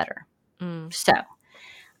taste better. So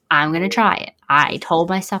I'm going to try it. I told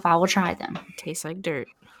myself I will try them. Tastes like dirt.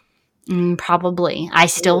 Probably. I'm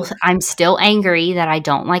still angry that I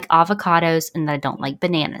don't like avocados and that I don't like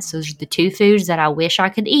bananas. Those are the two foods that I wish I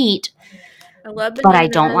could eat. I love bananas, but I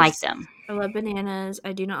don't like them. I love bananas.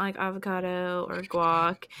 I do not like avocado or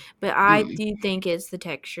guac, but I do think it's the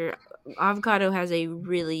texture. Avocado has a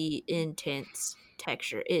really intense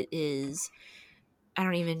texture. It is, I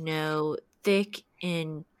don't even know, thick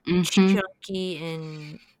and chunky,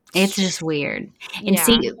 and it's just weird. Yeah. And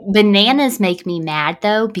see, bananas make me mad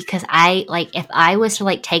though, because if I was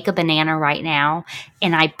to take a banana right now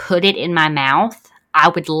and I put it in my mouth, I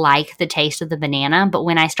would like the taste of the banana. But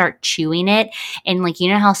when I start chewing it, and you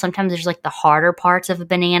know how sometimes there's the harder parts of a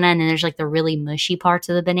banana, and then there's the really mushy parts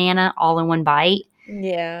of the banana all in one bite.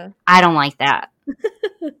 Yeah. I don't like that.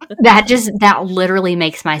 that literally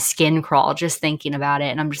makes my skin crawl just thinking about it,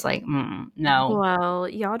 and I'm just like, no. Well,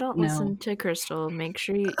 y'all don't listen to Crystal. Make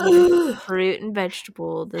sure you eat fruit and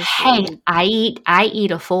vegetable this week. I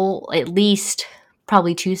eat a full, at least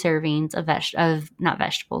probably 2 servings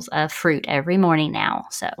of fruit every morning now.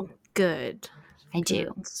 So good. I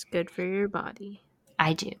do. It's good for your body.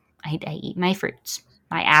 I do. I eat my fruits.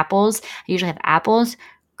 My apples. I usually have apples,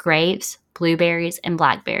 grapes, blueberries, and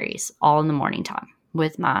blackberries all in the morning time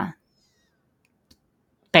with my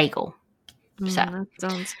bagel. So that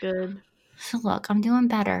sounds good. So look, I'm doing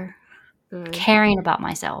better. Good. Caring about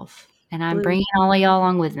myself. And I'm bringing all of y'all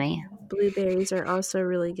along with me. Blueberries are also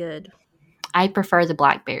really good. I prefer the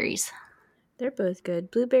blackberries. They're both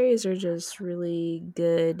good. Blueberries are just really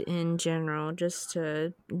good in general, just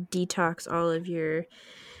to detox all of your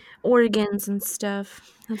organs and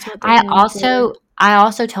stuff. That's what they're I made for. also I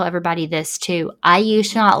also tell everybody this too. I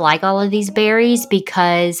used to not like all of these berries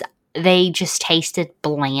because they just tasted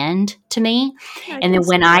bland to me. Yeah, I And can then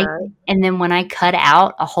see that. when I cut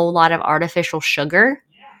out a whole lot of artificial sugar,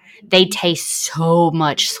 they taste so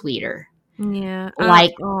much sweeter. Yeah.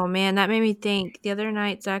 Like, Oh man, that made me think. The other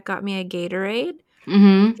night, Zach got me a Gatorade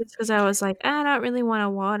mhm. just because I was like, I don't really want a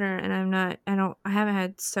water, and I haven't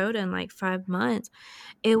had soda in like 5 months.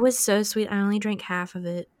 It was so sweet. I only drank half of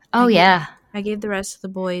it. Oh yeah. I gave the rest to the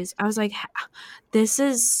boys. I was like, this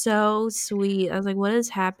is so sweet. I was like, what is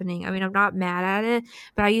happening? I mean, I'm not mad at it,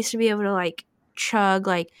 but I used to be able to like chug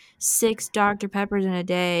like 6 Dr. Peppers in a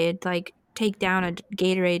day and like take down a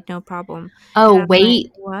Gatorade, no problem. Oh, And I'm like,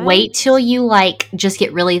 wait what? till you like just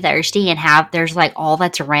get really thirsty and have there's like all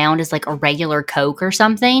that's around is like a regular Coke or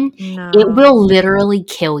something. It No, will literally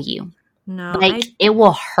kill you. no. Like it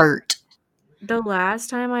will hurt. The last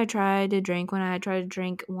time I tried to drink one, I tried to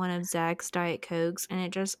drink one of Zach's Diet Cokes, and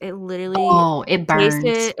it literally Oh, it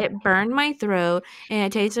burns. it burned my throat, and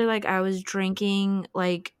it tasted like I was drinking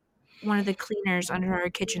like one of the cleaners under our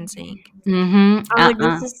kitchen sink. Mhm. I was like,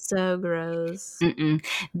 this is so gross. Mm-mm.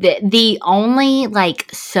 The only like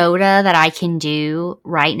soda that I can do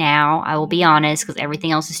right now, I will be honest, because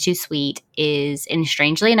everything else is too sweet, is, and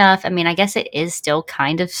strangely enough, I mean, I guess it is still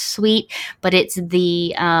kind of sweet, but it's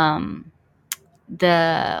the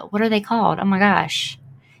what are they called? Oh my gosh.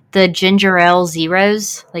 The ginger ale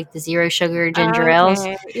zeros, like the zero sugar ginger ales.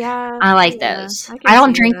 Okay, yeah, I like yeah, those. I can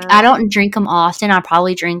see I that. don't drink them often. I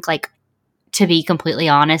probably drink like, to be completely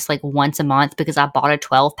honest, like once a month because I bought a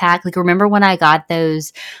 12 pack. Like, remember when I got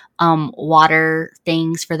those water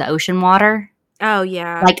things for the ocean water? Oh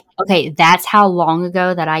yeah, Like, okay, that's how long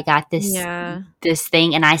ago that I got yeah, this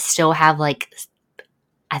thing, and I still have like,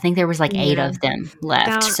 I think there was like 8 yeah. of them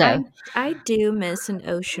left. Now So, I do miss an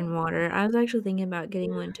ocean water. I was actually thinking about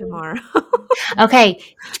getting one tomorrow. okay,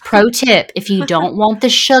 pro tip, if you don't want the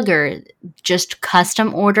sugar, just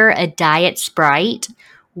custom order a diet Sprite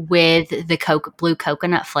with the blue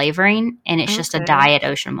coconut flavoring, and it's just a Okay. diet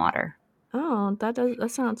ocean water. Oh, that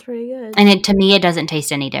sounds pretty good. And to me, it doesn't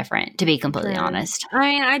taste any different, to be completely Good. honest. I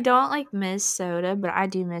mean, I don't like miss soda, but I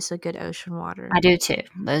do miss a good ocean water. I do too.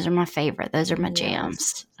 Those are my favorite. Those are my Yes.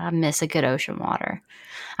 jams. I miss a good ocean water.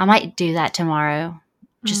 I might do that tomorrow.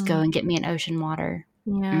 Just go Mm, and get me an ocean water.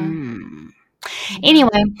 yeah. Mm. Yeah.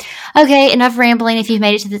 Anyway, okay, enough rambling. If you've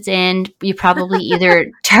made it to this end, you probably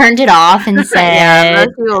either turned it off and Yeah, said, most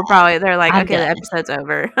people probably they're like, "I'm okay, the done. episode's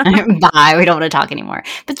over. Bye. We don't want to talk anymore."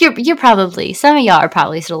 But you're probably, some of y'all are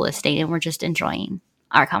probably still listening, and we're just enjoying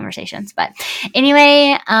our conversations. But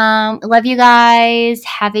anyway, love you guys.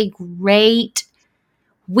 Have a great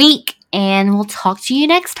week, and we'll talk to you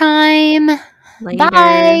next time. Later.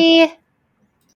 Bye.